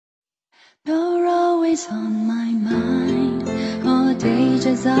always on my mind, all day,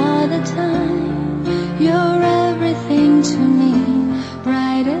 just all the time. You're everything to me,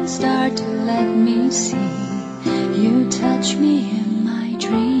 brightest star to let me see. You touch me in my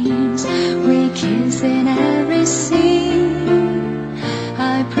dreams, we kiss in every scene.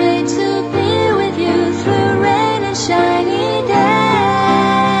 I pray to be with you through rain and shiny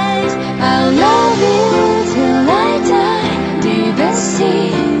days. I'll love you till I die, deepest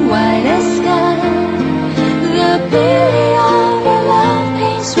sea, widest sky. The beauty of our love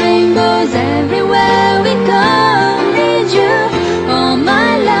paints rainbows everywhere we go. Need you all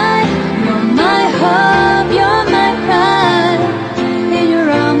my life, you're my hope, you're my pride. In your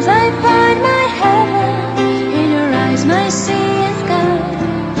arms I find my heaven, in your eyes my sea and sky.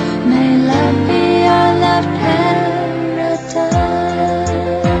 May love be our love paradise.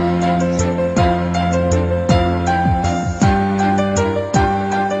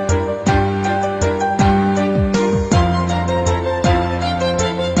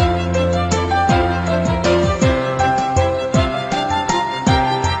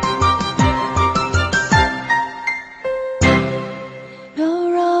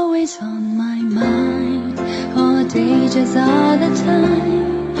 You're always on my mind, all day, just all the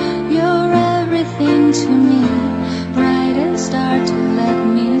time. You're everything to me, brightest star to let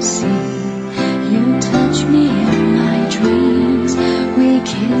me see. You touch me in my dreams, we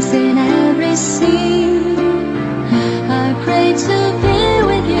kiss in every scene. I pray to be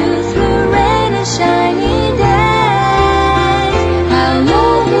with you through rain and shiny days. I'll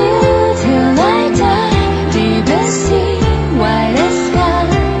love you till I die, deepest sea, widest sky.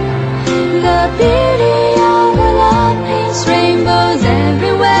 The